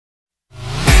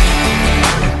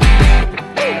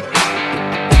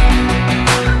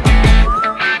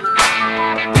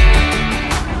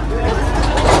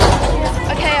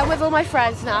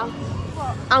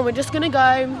and we're just gonna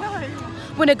go.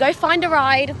 We're gonna go find a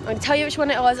ride. I'm gonna tell you which one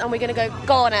it was, and we're gonna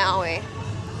go on it, aren't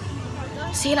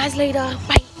we? See you guys later.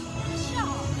 Bye.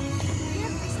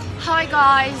 Hi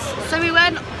guys. So we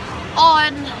went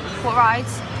on what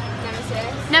rides?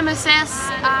 Nemesis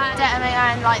and Detonator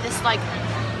and like this like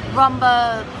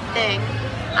rumba thing,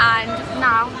 and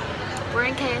now we're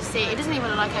in KFC. It doesn't even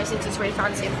look like KFC because it's really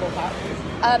fancy in Thorpe Park.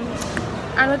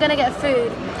 And we're gonna get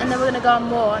food, and then we're gonna go on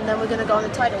more, and then we're gonna go on the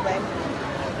tidal wave.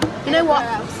 You know what?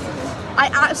 I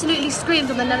absolutely screamed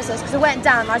on the Nemesis because it went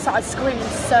down and I started screaming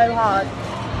so hard.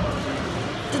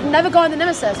 Just never go on the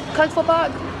Nemesis. Come to Thorpe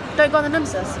Park, don't go on the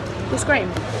Nemesis. You'll scream.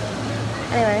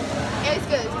 Anyway. It was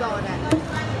good, go on it.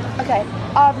 Okay,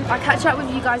 I'll catch up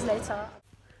with you guys later.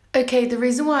 Okay, the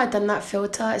reason why I've done that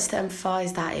filter is to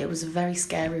emphasise that it was a very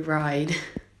scary ride.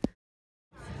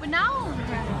 We're now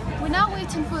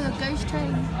waiting for the ghost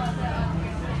train.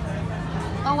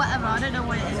 Or whatever, I don't know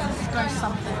what it is, it's ghost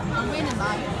something. We're in a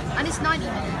line, and it's 90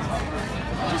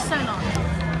 minutes. Just so long.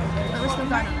 But we're still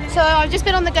going. So I've just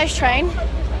been on the ghost train,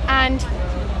 and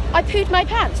I pooed my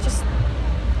pants,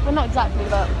 well not exactly,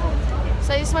 but...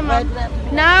 So this is my mum.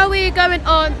 Now we're going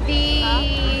on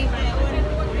the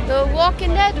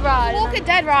Walking Dead ride. Walking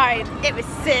Dead ride. It was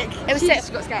sick. It was She sick.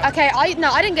 just got scared. Okay, I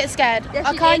didn't get scared. Yes,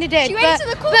 I kind of did. She went to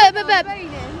the corner.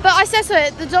 But I said so.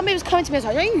 The zombie was coming to me. I was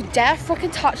like, "Don't you dare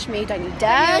freaking touch me! Don't you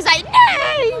dare!" He was like,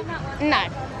 "No!" No.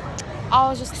 I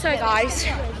was just so guys.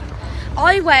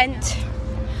 I went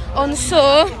on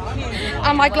Saw,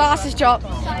 and my glasses dropped.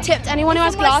 Tipped anyone who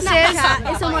has glasses.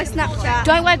 It's on my Snapchat.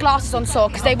 Don't wear glasses on Saw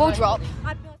because they will drop.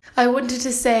 I wanted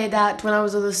to say that when I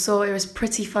was on the Saw, it was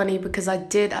pretty funny because I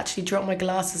did actually drop my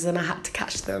glasses and I had to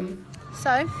catch them. So,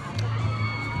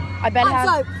 I barely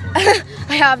have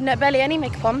I have barely any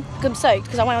makeup on because I'm soaked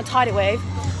because I went on Tidal Wave.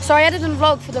 So I edited a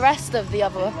vlog for the rest of the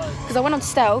other because I went on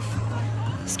Stealth.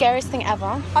 Scariest thing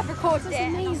ever. I've recorded it.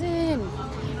 Amazing.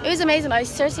 It was amazing. I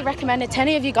seriously recommend it to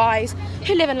any of you guys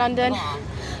who live in London.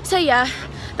 So yeah,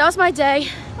 that was my day.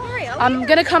 I'm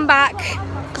gonna come back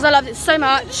because I loved it so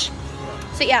much.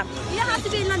 So yeah. You don't have to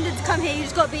be in London to come here, you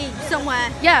just got to be somewhere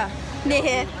near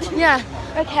here. Yeah,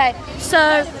 okay, so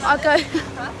I'll go.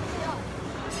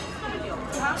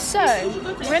 So,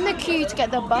 we're in the queue to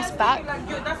get the bus back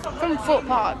from Thorpe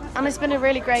Park, and it's been a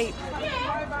really great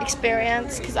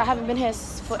experience because I haven't been here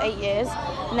for 8 years,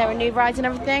 and there were new rides and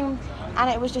everything, and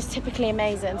it was just typically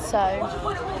amazing. So,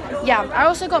 yeah, I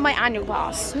also got my annual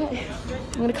pass. I'm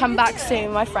gonna come back soon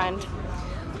with my friend.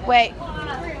 Wait.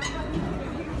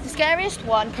 Scariest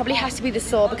one probably has to be the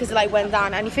Saw because it like went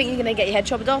down and you think you're gonna get your head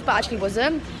chopped off, but actually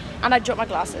wasn't. And I dropped my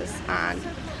glasses.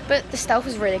 But the Stealth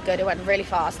was really good. It went really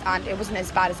fast and it wasn't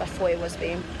as bad as I thought it was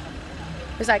being.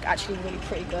 It was like actually really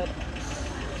pretty good.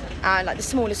 And like the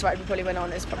smallest ride we probably went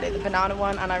on is probably the banana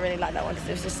one, and I really like that one because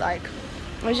it was just like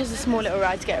it was just a small little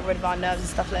ride to get rid of our nerves and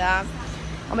stuff like that.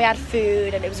 And we had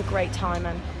food and it was a great time,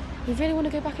 and we really want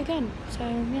to go back again. So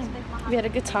yeah, we had a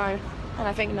good time, and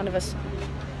I think none of us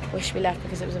wish we left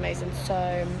because it was amazing.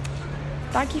 So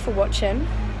thank you for watching.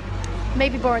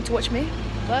 Maybe boring to watch me,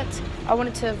 but I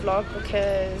wanted to vlog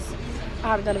because I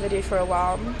haven't done a video for a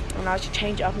while and I should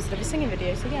change it up instead of a singing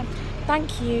video. So yeah,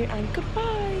 thank you and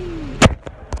goodbye.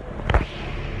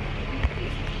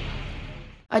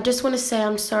 I just want to say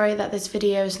I'm sorry that this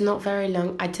video is not very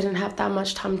long. I didn't have that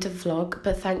much time to vlog,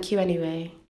 but thank you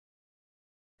anyway.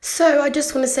 So I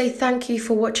just want to say thank you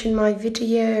for watching my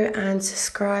video and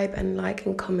subscribe and like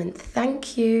and comment.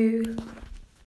 Thank you.